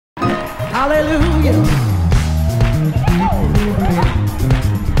Hallelujah.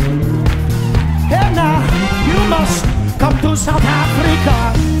 And now you must come to South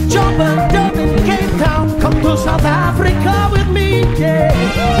Africa. Joburg, Durban, Cape Town. Come to South Africa with me, yeah.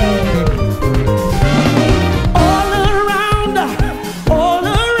 All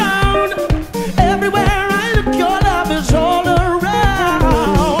around, everywhere I look, your love is all around,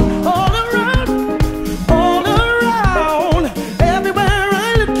 all around, everywhere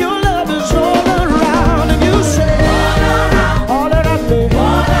I look, your love is all around. And you say, all around me,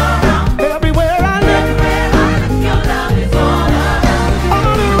 everywhere I look, your love is all around,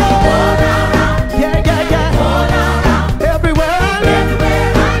 yeah, yeah, yeah. Everywhere I look,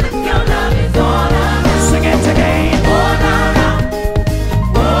 your love is all around. Sing it again. All around,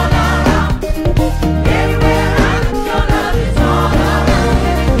 everywhere I look, your love is all around.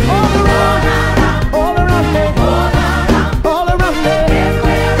 All around me, all around me.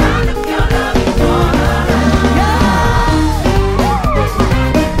 Everywhere I look, your love is all around.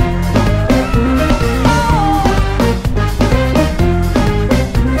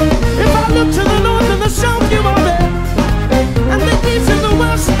 If I look to the north and the south, you are there, and the east and the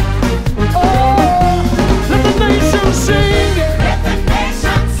west. Oh, let the nation sing. Let the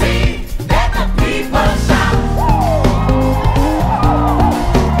nation sing, let the people shout.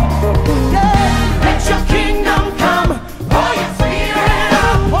 Yeah, Let your kingdom come, pour your spirit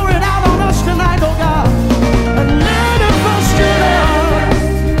out. pour it out on us tonight, oh God, and manifest your love,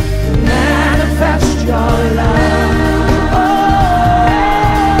 manifest your love. Oh,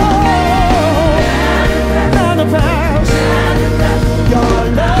 manifest your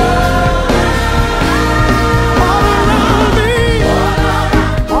love all around me,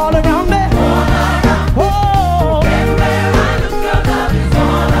 all around me. Oh, Everywhere I look, your love is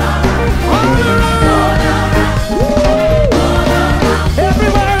all around. all around.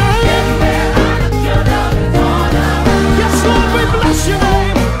 Everywhere I look. Everywhere I look, your love is all around. Yes, Lord, we bless your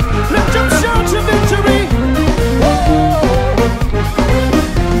name. Lift up shouts of victory. Oh,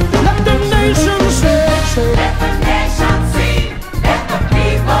 let the nations say, Let the nation sing, let the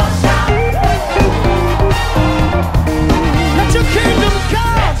people shout. let your kingdom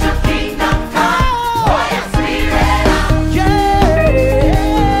come. Let your kingdom come, pour your spirit out. Yeah,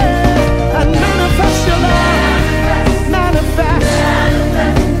 and manifest your love. Manifest.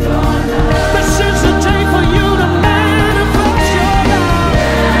 This is the day for you to manifest your love.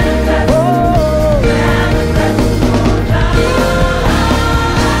 Oh,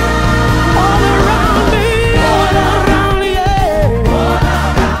 all around me, all around, yeah.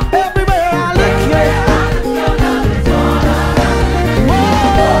 Everywhere I look, yeah. Your love is all around.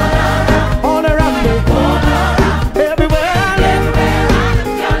 All around me, everywhere I look.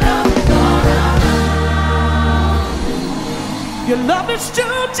 Your love is all around. Your love is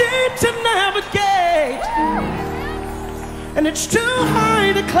too deep to navigate, and it's too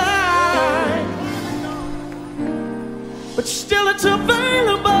high to climb, but still it's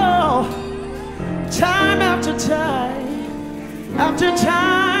available time after time, after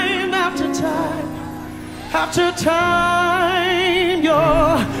time, after time, after time.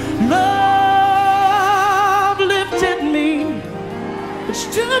 Your love lifted me. It's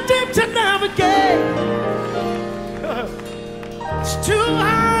too deep to navigate. It's too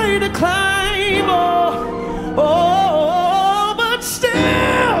high to climb, but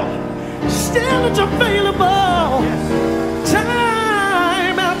still it's available.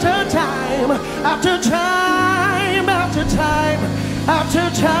 Time after time, after time, after time, after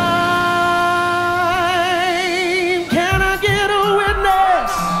time. Can I get a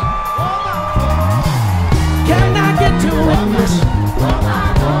witness? Can I get to witness?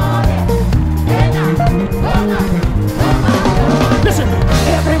 Listen,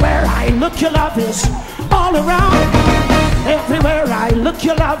 everywhere I look, your love is all around. Everywhere I look,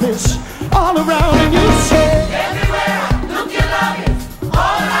 your love is all around. And you say, Everywhere I look, your love is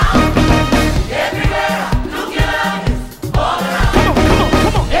all around. Everywhere I look, your love is all around.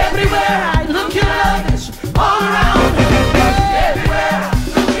 come on. Everywhere I look, your love is all around. Everywhere I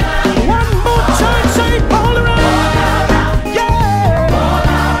look, your love is One more time, say all around.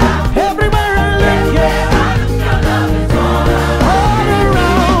 Yeah. Everywhere I look, yeah. your love is all around. All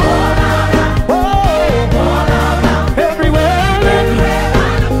around. Oh. Everywhere I look,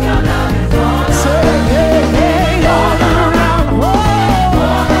 Your love is all around. say, yeah, yeah, all around. Oh.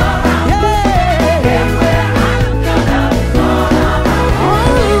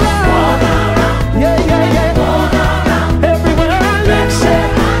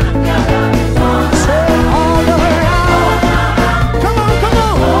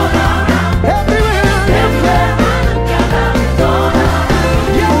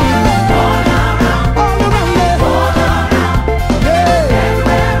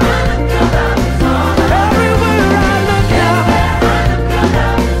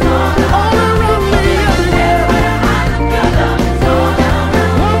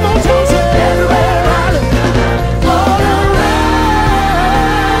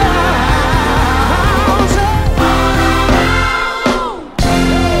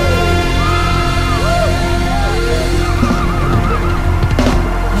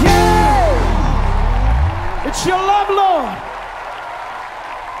 Lord.